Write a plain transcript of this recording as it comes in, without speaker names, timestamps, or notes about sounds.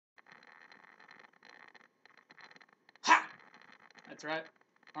That's right.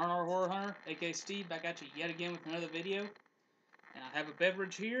 R&R Horror Hunter, aka Steve, back at you yet again with another video. And I have a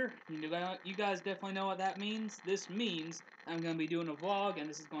beverage here. You guys definitely know what that means. This means I'm going to be doing a vlog, and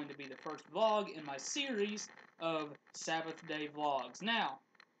this is going to be the first vlog in my series of Sabbath Day vlogs. Now,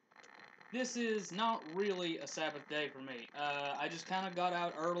 this is not really a Sabbath day for me. I just kind of got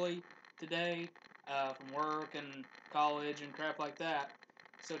out early today from work and college and crap like that.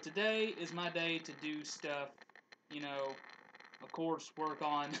 So today is my day to do stuff, of course, work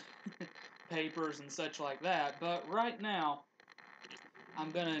on papers and such like that. But right now,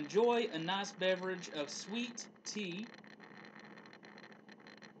 I'm going to enjoy a nice beverage of sweet tea.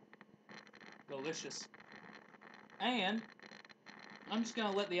 Delicious. And I'm just going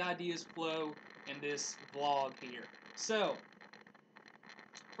to let the ideas flow in this vlog here. So,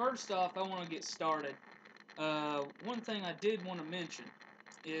 first off, I want to get started. One thing I did want to mention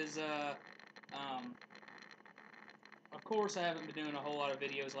is, of course, I haven't been doing a whole lot of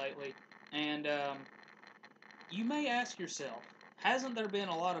videos lately, and you may ask yourself, hasn't there been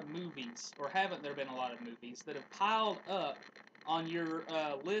a lot of movies, or haven't there been a lot of movies that have piled up on your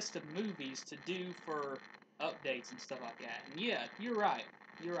list of movies to do for updates and stuff like that? And yeah, you're right.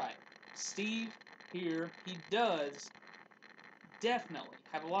 You're right. Steve here, he does definitely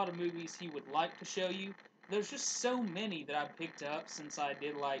have a lot of movies he would like to show you. There's just so many that I've picked up since I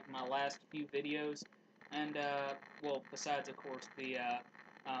did like my last few videos, and well, besides of course the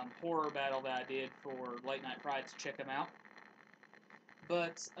horror battle that I did for Late Night Fridays, check them out.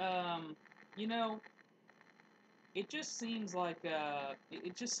 But you know, it just seems like a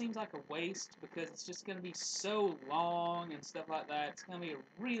waste because it's just going to be so long and stuff like that. It's going to be a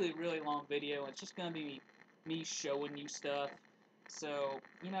really long video. It's just going to be me showing you stuff. So,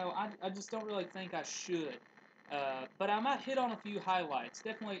 I just don't really think I should. But I might hit on a few highlights.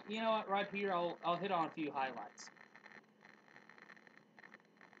 Definitely, you know what, right here, I'll hit on a few highlights.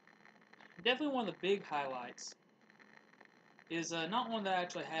 Definitely one of the big highlights is not one that I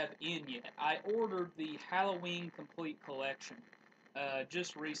actually have in yet. I ordered the Halloween Complete Collection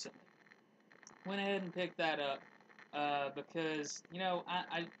just recently. Went ahead and picked that up because,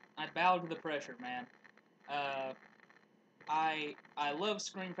 I bowed to the pressure, man. Uh, I love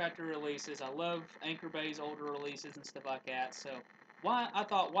Scream Factory releases. I love Anchor Bay's older releases and stuff like that. So I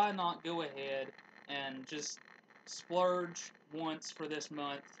thought, why not go ahead and just splurge once for this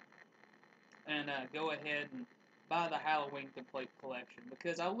month and go ahead and buy the Halloween Complete Collection.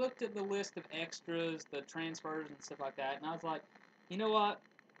 Because I looked at the list of extras, the transfers and stuff like that, and I was like, you know what?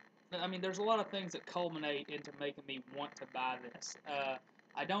 I mean, there's a lot of things that culminate into making me want to buy this.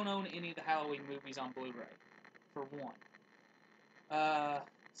 I don't own any of the Halloween movies on Blu-ray, for one.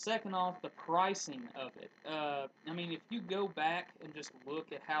 Second off, the pricing of it. I mean, if you go back and just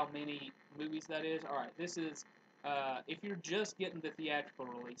look at how many movies that is, alright, this is, if you're just getting the theatrical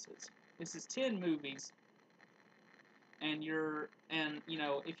releases, this is 10 movies, and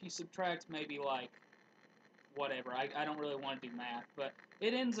if you subtract maybe like, whatever, I don't really want to do math, but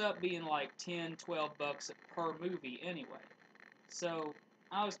it ends up being like 10, 12 bucks per movie anyway. So,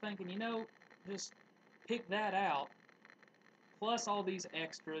 I was thinking, just pick that out, plus all these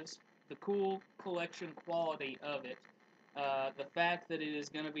extras, the cool collection quality of it, the fact that it is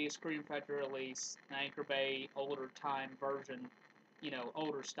going to be a Scream Factory release, an Anchor Bay older time version,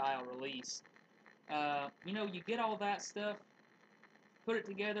 older style release. You get all that stuff, put it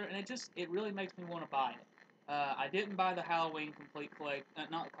together, and it really makes me want to buy it. I didn't buy the Halloween complete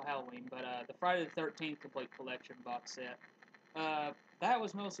not Halloween, but the Friday the 13th complete collection box set. That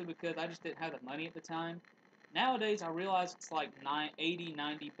was mostly because I just didn't have the money at the time. Nowadays, I realize it's like 80,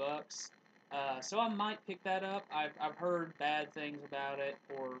 90 bucks. So I might pick that up. I've heard bad things about it,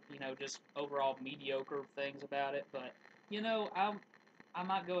 or, just overall mediocre things about it. But, I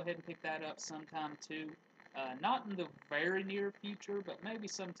might go ahead and pick that up sometime too. Not in the very near future, but maybe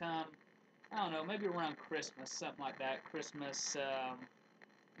sometime, I don't know, maybe around Christmas, something like that. Christmas,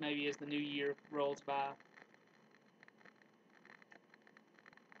 maybe as the new year rolls by.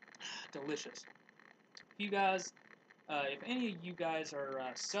 Delicious. If any of you guys are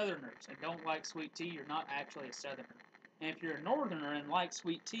Southerners and don't like sweet tea, you're not actually a Southerner. And if you're a Northerner and like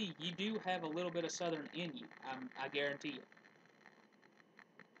sweet tea, you do have a little bit of Southern in you. I guarantee you.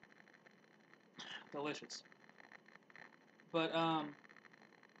 Delicious. But,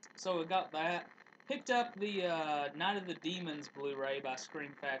 so we got that. Picked up the Night of the Demons Blu-ray by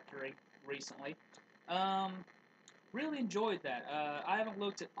Scream Factory recently. Really enjoyed that. I haven't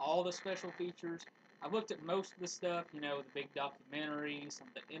looked at all the special features. I've looked at most of the stuff, the big documentaries, some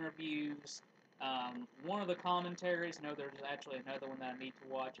of the interviews, one of the commentaries. There's actually another one that I need to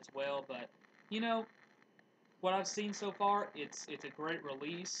watch as well, but, what I've seen so far, it's a great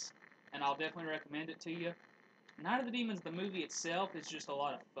release, and I'll definitely recommend it to you. Night of the Demons, the movie itself, is just a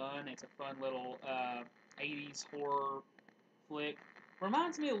lot of fun. It's a fun little 80s horror flick.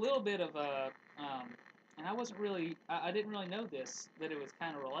 Reminds me a little bit of and I didn't really know this, that it was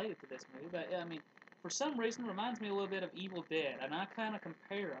kind of related to this movie, but I mean, for some reason, it reminds me a little bit of Evil Dead, and I kind of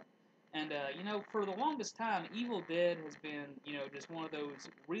compare them. And, for the longest time, Evil Dead has been, just one of those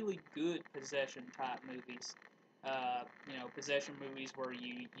really good possession type movies. Possession movies where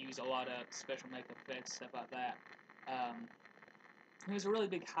you use a lot of special makeup effects, stuff like that. Um, it was a really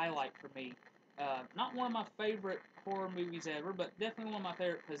big highlight for me. Not one of my favorite horror movies ever, but definitely one of my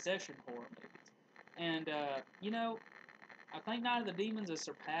favorite possession horror movies. And, I think Night of the Demons has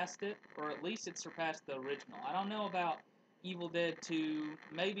surpassed it, or at least it surpassed the original. I don't know about Evil Dead 2,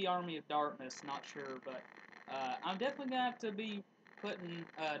 maybe Army of Darkness, not sure, but I'm definitely going to have to be putting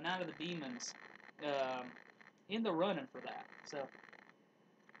Night of the Demons in the running for that. So,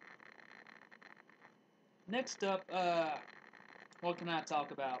 next up, what can I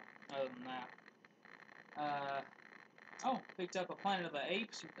talk about other than that? Picked up a Planet of the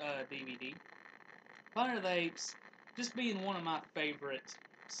Apes DVD. Planet of the Apes, just being one of my favorite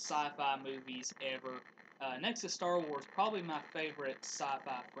sci-fi movies ever. Next to Star Wars, probably my favorite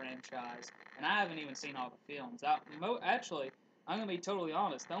sci-fi franchise, and I haven't even seen all the films. Actually, I'm gonna be totally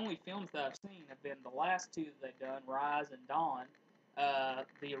honest. The only films that I've seen have been the last two that they've done, Rise and Dawn,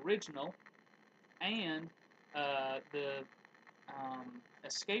 the original, and the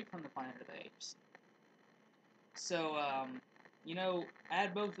Escape from the Planet of the Apes. So,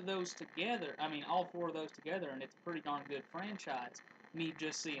 add both of those together. I mean, all four of those together, and it's a pretty darn good franchise. Me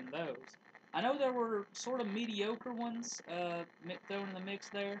just seeing those. I know there were sort of mediocre ones thrown in the mix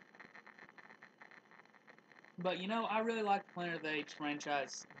there, but I really like the Planet of the Apes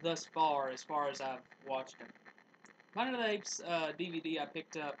franchise thus far, as I've watched them. Planet of the Apes DVD I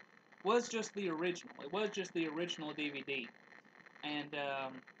picked up was just the original. It was just the original DVD, and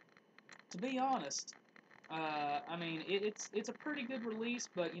to be honest, I mean, it's a pretty good release,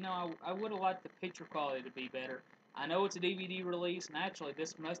 but I would have liked the picture quality to be better. I know it's a DVD release, and actually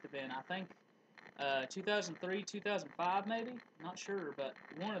this must have been, I think, 2003, 2005 maybe? Not sure, but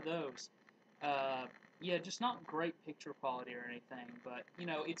one of those. Yeah, just not great picture quality or anything, but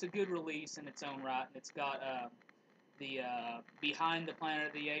it's a good release in its own right, and it's got the Behind the Planet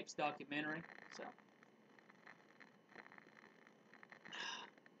of the Apes documentary. So,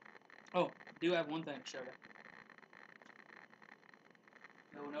 oh, do have one thing to show you.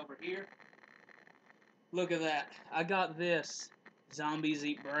 Going over here. Look at that. I got this. Zombies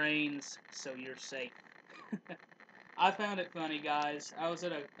eat brains, so you're safe. I found it funny, guys. I was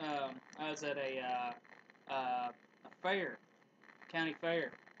at a fair, county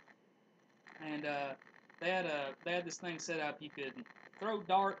fair, and they had this thing set up. You could throw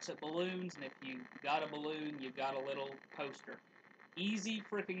darts at balloons, and if you got a balloon, you got a little poster. Easy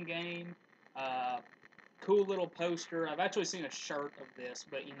freaking game. Cool little poster. I've actually seen a shirt of this,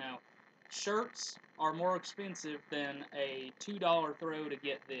 but shirts are more expensive than a $2 throw to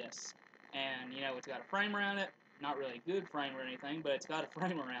get this. And it's got a frame around it. Not really a good frame or anything, but it's got a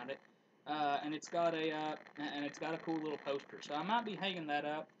frame around it. And it's got a cool little poster. So I might be hanging that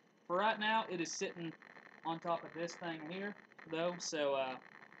up. For right now, it is sitting on top of this thing here, though. So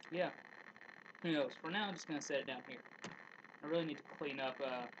yeah, who knows? For now, I'm just gonna set it down here. I really need to clean up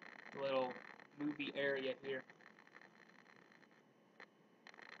the little movie area here.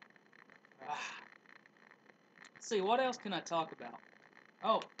 Let's see, what else can I talk about?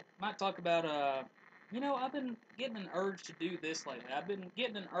 Oh, might talk about, I've been getting an urge to do this lately. I've been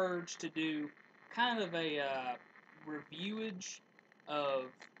getting an urge to do kind of a reviewage of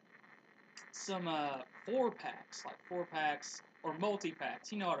some 4-packs, like 4-packs or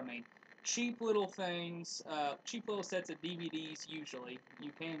multi-packs, you know what I mean. Cheap little things, cheap little sets of DVDs usually.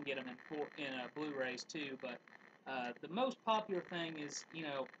 You can get them in Blu-rays too, but the most popular thing is,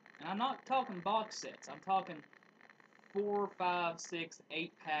 and I'm not talking box sets, I'm talking 4, 5, 6,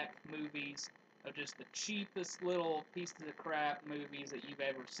 8-pack movies of just the cheapest little pieces of crap movies that you've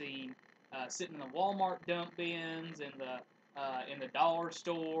ever seen, sitting in the Walmart dump bins, in the dollar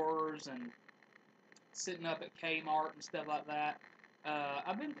stores, and sitting up at Kmart and stuff like that.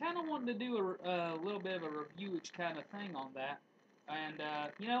 I've been kind of wanting to do a little bit of a review-ish kind of thing on that. And,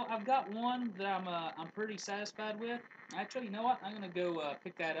 I've got one that I'm pretty satisfied with. Actually, you know what? I'm going to go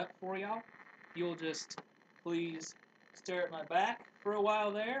pick that up for y'all. You'll just please stare at my back for a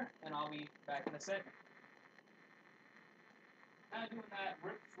while there, and I'll be back in a second. Kind of doing that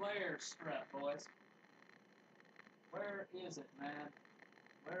Ric Flair strut, boys. Where is it, man?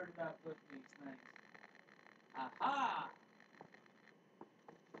 Where did I put these things? Aha!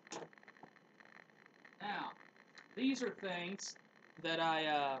 Now, these are things that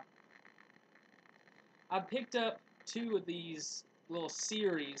I picked up two of these little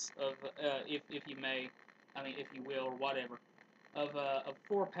series of, if you may, I mean, if you will, or whatever, of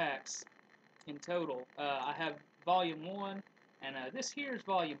 4 packs in total. I have Volume 1, and this here is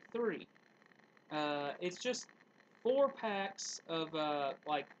Volume 3. It's just 4 packs of,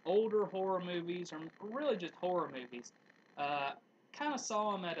 like, older horror movies, or really just horror movies. Kind of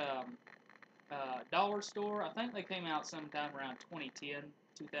saw them at dollar store. I think they came out sometime around 2010,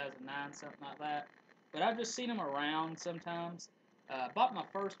 2009, something like that. But I've just seen them around sometimes. Bought my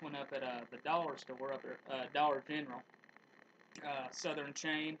first one up at the dollar store up at Dollar General, Southern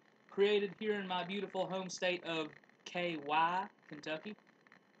chain, created here in my beautiful home state of KY, Kentucky.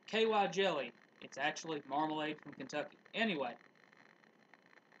 KY jelly. It's actually marmalade from Kentucky. Anyway,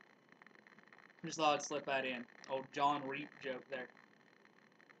 just thought I'd slip that in. Old John Reap joke there.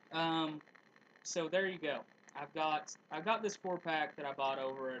 So there you go. I've got this 4 pack that I bought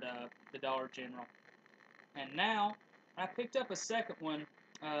over at the Dollar General, and now I picked up a second one,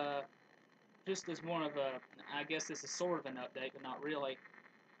 just as one of a. I guess this is sort of an update, but not really.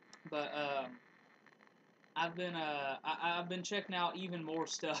 But I've been checking out even more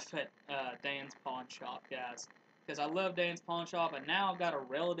stuff at Dan's Pawn Shop, guys, because I love Dan's Pawn Shop, and now I've got a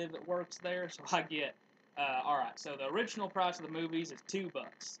relative that works there, so I get. All right, so the original price of the movies is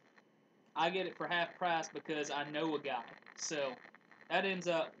 $2. I get it for half price because I know a guy. So that ends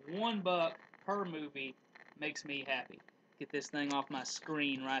up $1 per movie. Makes me happy. Get this thing off my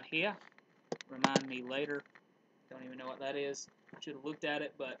screen right here. Remind me later. Don't even know what that is. Should have looked at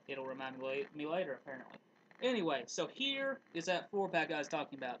it, but it'll remind me later, apparently. Anyway, so here is that 4 pack I was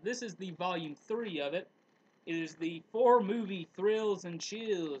talking about. This is the volume 3 of it. It is the 4-movie Thrills and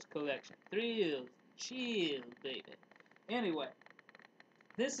Chills collection. Thrills, chills, baby. Anyway,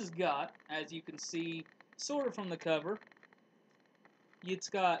 this has got, as you can see, sort of from the cover, it's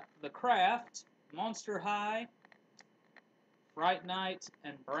got The Craft, Monster High, Fright Night,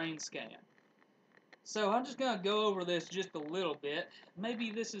 and Brain Scan. So I'm just going to go over this just a little bit.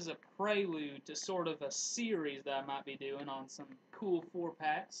 Maybe this is a prelude to sort of a series that I might be doing on some cool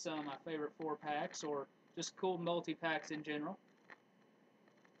 4-packs, some of my favorite 4-packs, or just cool multi-packs in general.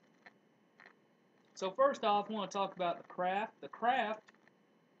 So first off, I want to talk about The Craft. The Craft,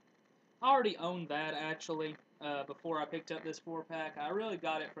 I already owned that, actually, before I picked up this 4-pack. I really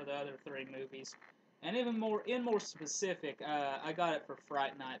got it for the other 3 movies. And even more specific, I got it for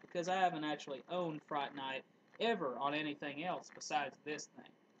Fright Night, because I haven't actually owned Fright Night ever on anything else besides this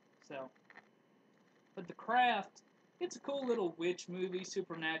thing. So, but The Craft, it's a cool little witch movie,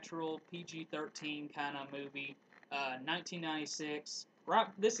 supernatural, PG-13 kind of movie, 1996. Right,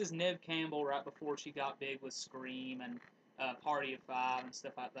 this is Neve Campbell right before she got big with Scream and Party of Five and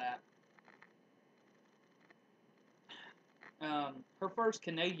stuff like that. Her first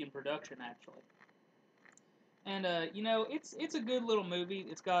Canadian production, actually. And, you know, it's a good little movie.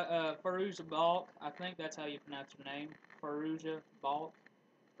 It's got Fairuza Balk. I think that's how you pronounce her name. Fairuza Balk,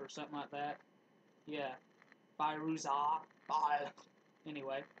 or something like that. Yeah. Fairuza Balk.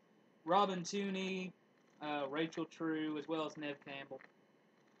 Anyway. Robin Tooney, Rachel True, as well as Neve Campbell.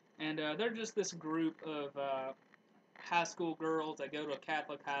 And they're just this group of high school girls that go to a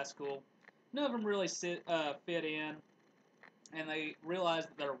Catholic high school. None of them really fit in. And they realize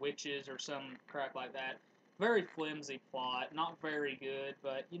that they're witches or some crap like that. Very flimsy plot, not very good,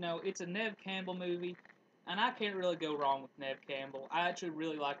 but, you know, it's a Neve Campbell movie, and I can't really go wrong with Neve Campbell. I actually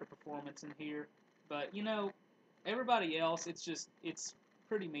really like her performance in here, but, you know, everybody else, it's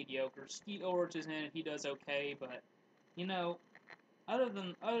pretty mediocre. Skeet Ulrich is in it, he does okay, but, you know, other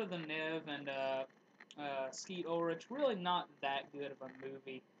than Neve and Skeet Ulrich, really not that good of a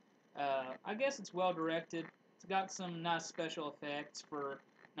movie. I guess it's well directed. It's got some nice special effects for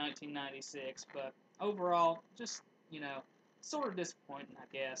 1996, but overall, just, you know, sort of disappointing, I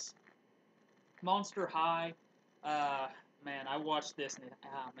guess. Monster High, man, I watched this, and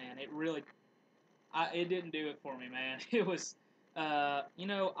man, it didn't do it for me, man. It was, you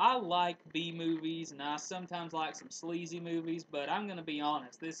know, I like B movies, and I sometimes like some sleazy movies, but I'm going to be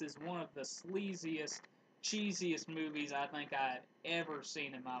honest, this is one of the sleaziest, cheesiest movies I think I've ever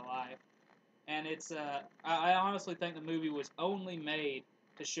seen in my life. And it's, I honestly think the movie was only made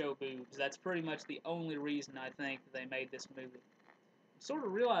to show boobs. That's pretty much the only reason I think that they made this movie. I'm sort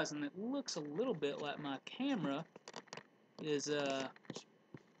of realizing it looks a little bit like my camera is out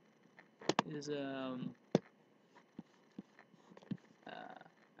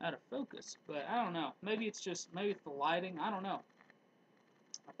of focus, but I don't know. Maybe it's the lighting. I don't know.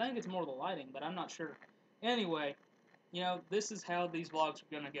 I think it's more the lighting, but I'm not sure. Anyway, this is how these vlogs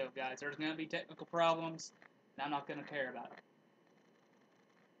are going to go, guys. There's going to be technical problems, and I'm not going to care about them.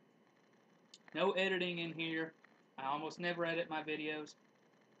 No editing in here. I almost never edit my videos.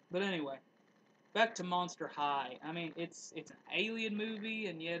 But anyway, back to Monster High. I mean, it's an alien movie,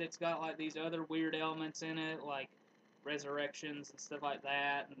 and yet it's got like these other weird elements in it, like resurrections and stuff like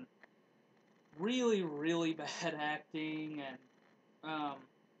that, and really, really bad acting. And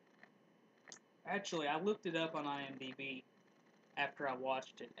actually, I looked it up on IMDb after I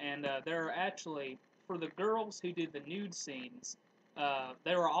watched it, and there are actually, for the girls who did the nude scenes,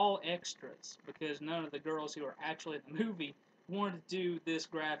 they were all extras because none of the girls who were actually in the movie wanted to do this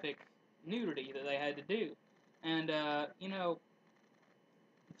graphic nudity that they had to do. And,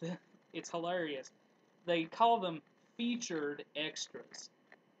 it's hilarious. They call them featured extras.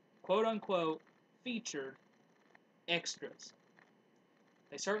 Quote unquote, featured extras.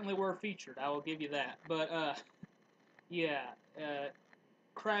 They certainly were featured, I will give you that. But, yeah,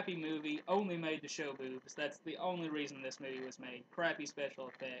 crappy movie, only made to show boobs. That's the only reason this movie was made. Crappy special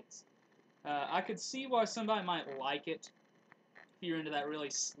effects. I could see why somebody might like it if you're into that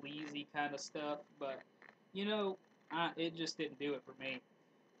really sleazy kind of stuff, but, it just didn't do it for me.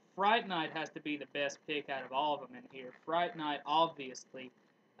 Fright Night has to be the best pick out of all of them in here. Fright Night, obviously,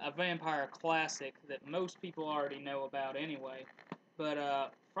 a vampire classic that most people already know about anyway.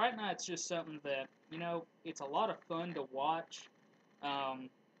 But Fright Night's just something that, it's a lot of fun to watch.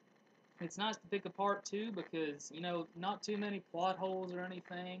 It's nice to pick apart too because, not too many plot holes or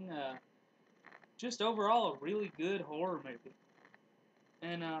anything. Just overall a really good horror movie.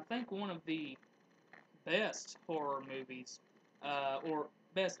 And I think one of the best horror movies, or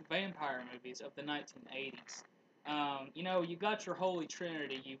best vampire movies of the 1980s. You got your Holy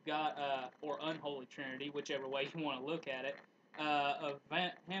Trinity, you've got, or Unholy Trinity, whichever way you want to look at it, of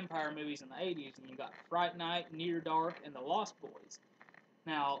vampire movies in the 80s, and you got Fright Night, Near Dark, and The Lost Boys.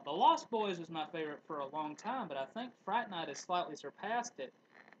 Now, The Lost Boys was my favorite for a long time, but I think Fright Night has slightly surpassed it.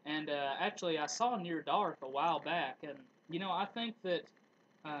 And actually, I saw Near Dark a while back, and I think that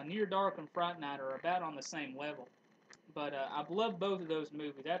Near Dark and Fright Night are about on the same level. But I've loved both of those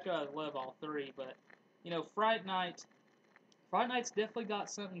movies. Actually, I love all three. But Fright Night's definitely got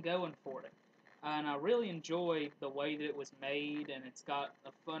something going for it, and I really enjoy the way that it was made, and it's got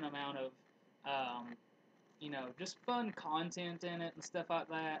a fun amount of just fun content in it and stuff like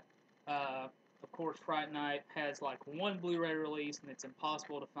that. Of course, Fright Night has like one Blu-ray release, and it's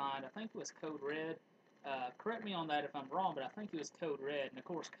impossible to find. I think it was Code Red. Correct me on that if I'm wrong, but I think it was Code Red. And of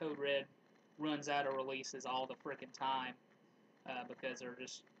course, Code Red runs out of releases all the freaking time because they're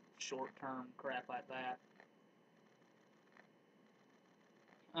just short-term crap like that.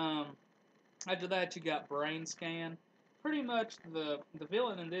 After that, you got Brain Scan. Pretty much the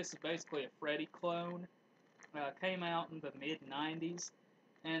villain in this is basically a Freddy clone. Came out in the mid '90s,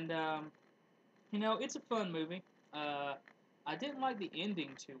 and it's a fun movie. I didn't like the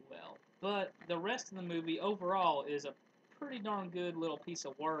ending too well, but the rest of the movie overall is a pretty darn good little piece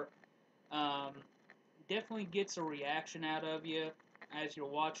of work. Um, Definitely gets a reaction out of you as you're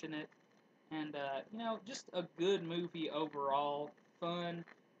watching it, and just a good movie overall. Fun,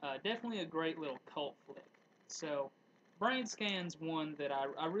 definitely a great little cult flick. So, Brain Scan's one that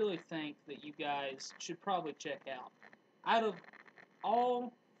I really think that you guys should probably check out. Out of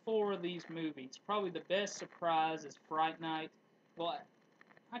all four of these movies, probably the best surprise is Fright Night. Well,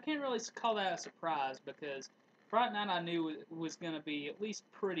 I can't really call that a surprise because Fright Night I knew was going to be at least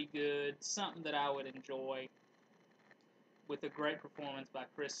pretty good, something that I would enjoy, with a great performance by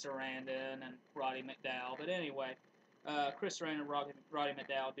Chris Sarandon and Roddy McDowall. But anyway, Chris Sarandon and Roddy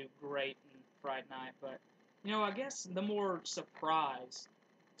McDowall do great in Fright Night. But, I guess the more surprise,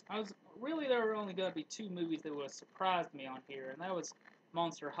 there were only going to be two movies that would have surprised me on here, and that was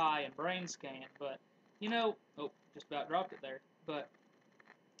Monster High and Brain Scan. But, just about dropped it there. But,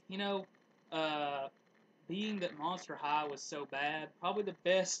 you know, uh, being that Monster High was so bad, probably the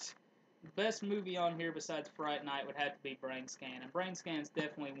best movie on here besides Fright Night would have to be Brain Scan, and Brain Scan is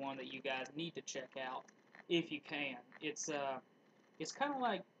definitely one that you guys need to check out if you can. It's kind of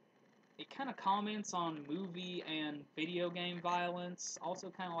like it kind of comments on movie and video game violence, also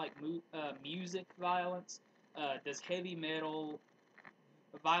kind of like music violence. Does heavy metal,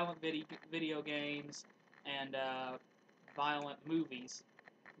 violent video games, and violent movies.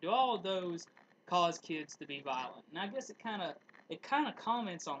 Do all of those cause kids to be violent? And I guess it kind of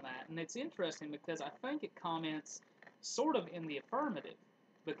comments on that, and it's interesting because I think it comments sort of in the affirmative,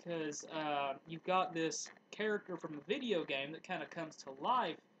 because you've got this character from a video game that kind of comes to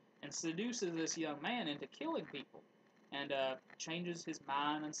life and seduces this young man into killing people, and changes his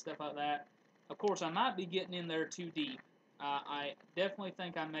mind and stuff like that. Of course, I might be getting in there too deep. I definitely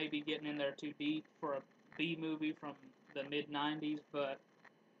think I may be getting in there too deep for a B movie from the mid '90s, but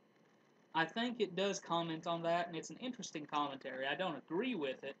I think it does comment on that, and it's an interesting commentary. I don't agree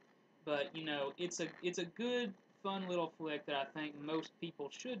with it, but it's a good, fun little flick that I think most people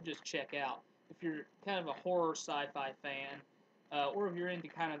should just check out if you're kind of a horror sci-fi fan, or if you're into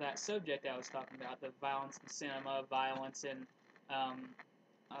kind of that subject I was talking about, the violence in cinema, violence in um,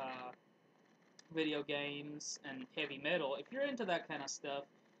 uh, video games and heavy metal. If you're into that kind of stuff,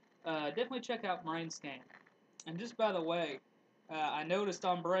 definitely check out Brain Scan. And just by the way, I noticed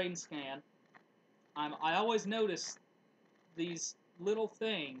on Brain Scan, I always notice these little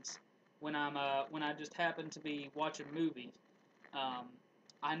things when I just happen to be watching movies. Um,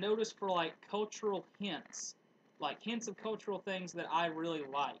 I notice for like cultural hints, like hints of cultural things that I really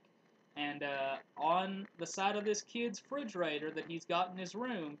like. And on the side of this kid's refrigerator that he's got in his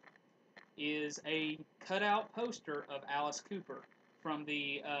room is a cutout poster of Alice Cooper from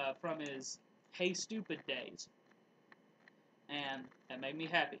his Hey Stupid days, and that made me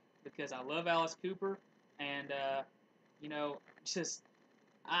happy because I love Alice Cooper, and just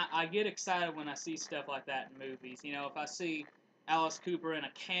I get excited when I see stuff like that in movies. If I see Alice Cooper in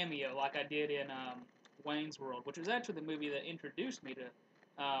a cameo like I did in Wayne's World, which was actually the movie that introduced me to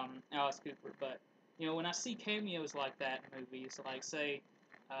Alice Cooper. But when I see cameos like that in movies, like say,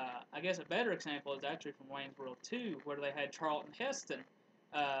 I guess a better example is actually from Wayne's World 2, where they had Charlton Heston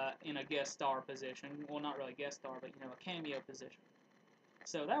in a guest star position. Well, not really guest star, but a cameo position.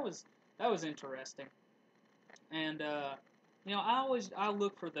 So that was interesting. And I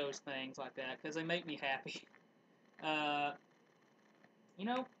look for those things like that because they make me happy. Uh,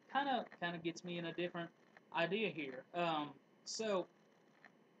 kind of gets me in a different idea here. So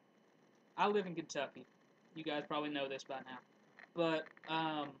I live in Kentucky. You guys probably know this by now, but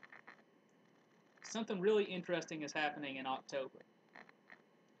something really interesting is happening in October.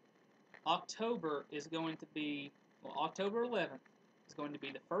 October is going to be October 11th is going to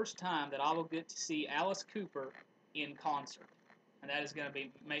be the first time that I will get to see Alice Cooper in concert, and that is going to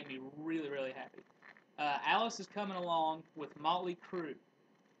be make me really really happy. Alice is coming along with Motley Crue.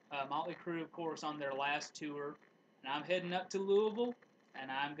 Motley Crue, of course, on their last tour, and I'm heading up to Louisville, and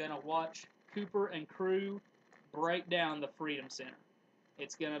I'm gonna watch Cooper and Crue break down the Freedom Center.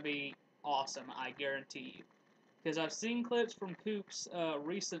 It's gonna be awesome, I guarantee you. Because I've seen clips from Coop's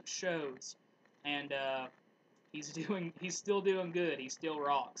recent shows, and he's still doing good. He still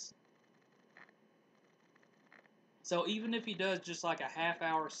rocks. So even if he does just like a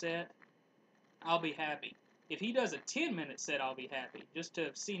half-hour set, I'll be happy. If he does a 10-minute set, I'll be happy just to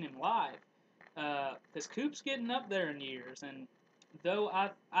have seen him live. Because Coop's getting up there in years, and though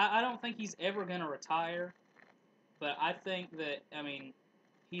I don't think he's ever gonna retire, but I think that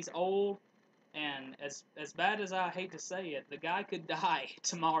he's old, and as bad as I hate to say it, the guy could die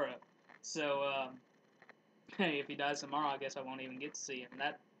tomorrow. So hey, if he dies tomorrow, I guess I won't even get to see him.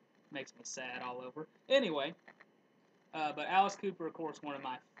 That makes me sad all over. Anyway, but Alice Cooper, of course, one of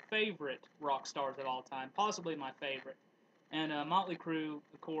my favorite rock stars of all time, possibly my favorite. And Motley Crue,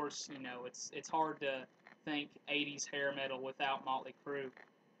 of course, it's hard to think '80s hair metal without Motley Crue.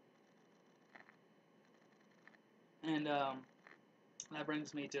 And that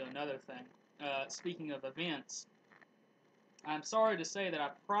brings me to another thing. Speaking of events, I'm sorry to say that I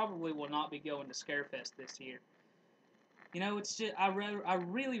probably will not be going to Scarefest this year. It's just I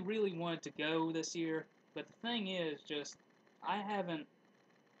really really wanted to go this year, but the thing is, just I haven't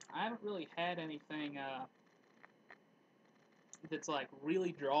really had anything that's like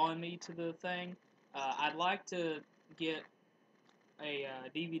really drawing me to the thing. I'd like to get a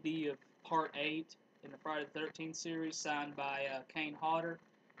DVD of Part 8 in the Friday the 13th series signed by Kane Hodder.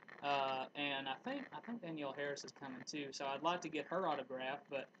 And I think Danielle Harris is coming too, so I'd like to get her autograph.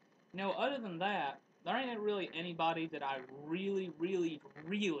 But other than that, there ain't really anybody that I really, really,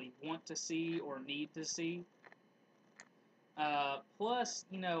 really want to see or need to see. Plus,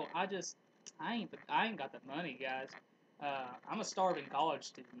 I ain't got the money, guys. I'm a starving college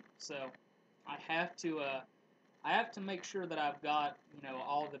student, so I have to make sure that I've got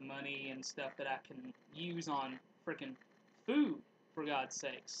all the money and stuff that I can use on freaking food, for God's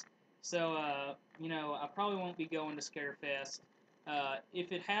sakes. So I probably won't be going to Scarefest.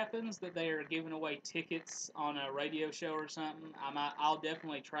 If it happens that they are giving away tickets on a radio show or something, I'll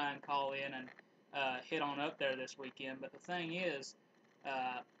definitely try and call in and hit on up there this weekend. But the thing is,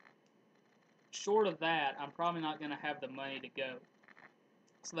 uh, short of that, I'm probably not going to have the money to go.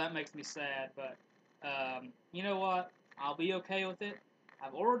 So that makes me sad. But you know what? I'll be okay with it.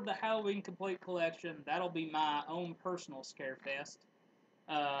 I've ordered the Halloween Complete Collection. That'll be my own personal Scarefest.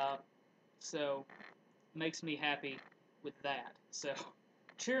 Uh, So, makes me happy with that. So,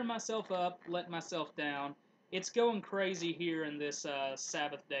 cheering myself up, letting myself down. It's going crazy here in this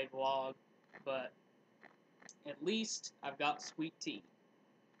Sabbath day vlog, but at least I've got sweet tea.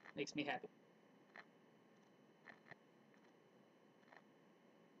 Makes me happy.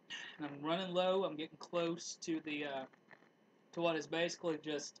 And I'm running low. I'm getting close to the to what is basically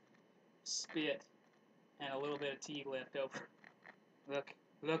just spit and a little bit of tea left over.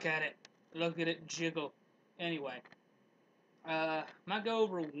 Look at it. Look at it jiggle. Anyway, might go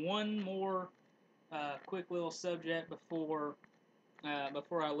over one more quick little subject before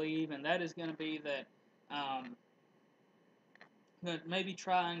I leave, and that is going to be that I'm going to maybe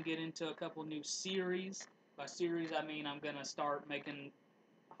try and get into a couple new series. By series, I mean I'm going to start making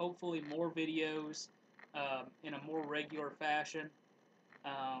hopefully more videos in a more regular fashion.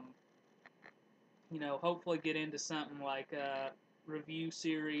 You know, hopefully get into something like review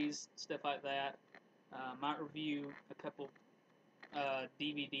series, stuff like that. Might review a couple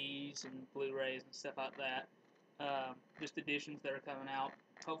DVDs and Blu-rays and stuff like that. Just editions that are coming out.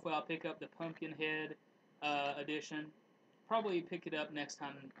 Hopefully I'll pick up the Pumpkinhead edition. Probably pick it up next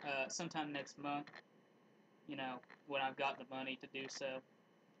time, sometime next month. You know, when I've got the money to do so.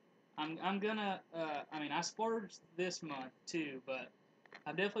 I'm gonna. I mean, I splurged this month too, but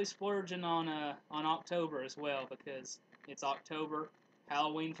I'm definitely splurging on October as well because it's October,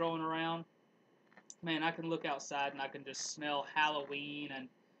 Halloween's rolling around. Man, I can look outside and I can just smell Halloween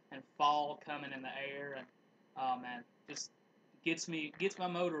and fall coming in the air, and oh man, just gets my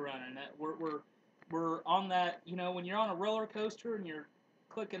motor running. We're on that, you know, when you're on a roller coaster and you're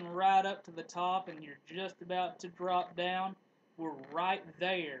clicking right up to the top and you're just about to drop down. We're right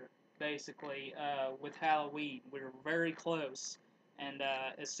there basically with Halloween. We're very close. And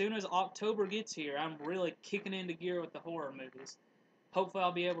as soon as October gets here, I'm really kicking into gear with the horror movies. Hopefully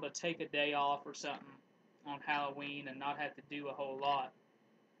I'll be able to take a day off or something on Halloween and not have to do a whole lot.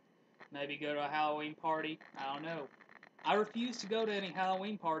 Maybe go to a Halloween party. I don't know. I refuse to go to any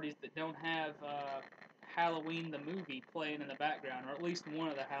Halloween parties that don't have Halloween the movie playing in the background, or at least one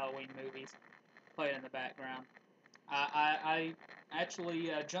of the Halloween movies playing in the background. I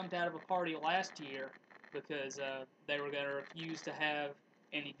actually jumped out of a party last year because they were going to refuse to have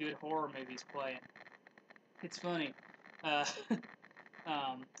any good horror movies playing. It's funny. Uh,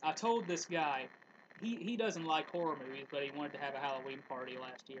 I told this guy, he doesn't like horror movies, but he wanted to have a Halloween party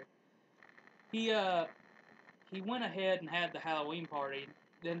last year. He went ahead and had the Halloween party,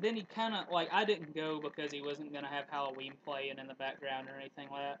 and then he kind of, like, I didn't go because he wasn't going to have Halloween playing in the background or anything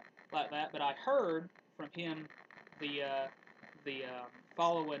like that, but I heard from him the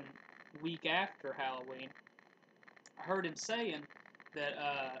following week after Halloween, I heard him saying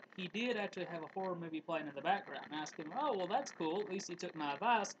that he did actually have a horror movie playing in the background. And I asked him, oh, well, that's cool. At least he took my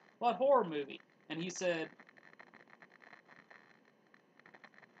advice. What horror movie? And he said,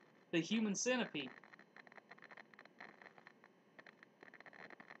 The Human Centipede.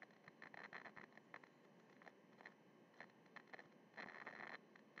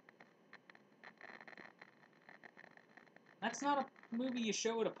 That's not a movie you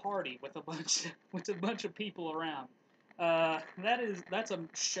show at a party with a bunch of people around. That's a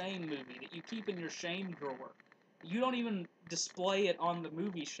shame movie that you keep in your shame drawer. You don't even display it on the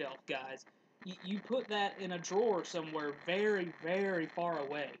movie shelf, guys. You put that in a drawer somewhere very, very far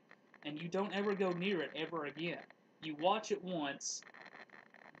away, and you don't ever go near it ever again. You watch it once,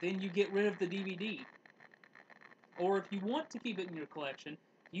 then you get rid of the DVD. Or if you want to keep it in your collection,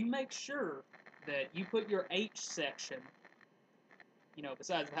 you make sure that you put your H section, you know,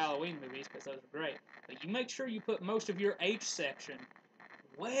 besides the Halloween movies, because those are great, but you make sure you put most of your H section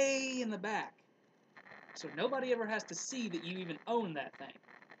way in the back, so nobody ever has to see that you even own that thing.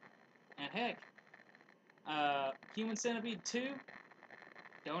 And heck, Human Centipede 2,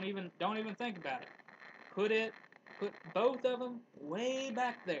 don't even think about it. Put both of them way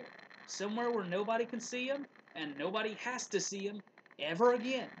back there, somewhere where nobody can see them, and nobody has to see them ever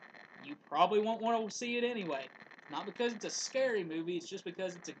again. You probably won't want to see it anyway. Not because it's a scary movie, it's just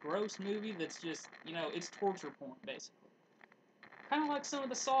because it's a gross movie that's just, you know, it's torture porn, basically. Kind of like some of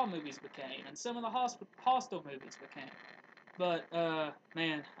the Saw movies became, and some of the Hostel movies became. But,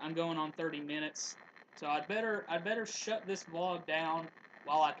 man, I'm going on 30 minutes, so I'd better shut this vlog down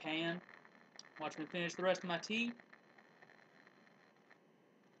while I can. Watch me finish the rest of my tea.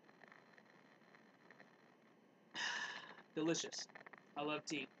 Delicious. I love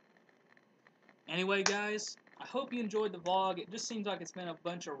tea. Anyway, guys, I hope you enjoyed the vlog. It just seems like it's been a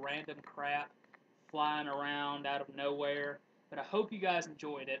bunch of random crap flying around out of nowhere, but I hope you guys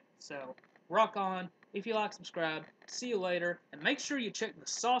enjoyed it. So, rock on. If you like, subscribe. See you later. And make sure you check the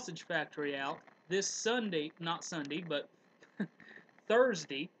Sausage Factory out this Sunday, not Sunday, but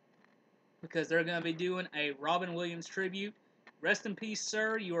Thursday, because they're going to be doing a Robin Williams tribute. Rest in peace,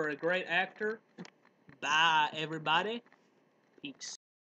 sir. You are a great actor. Bye, everybody. Peace.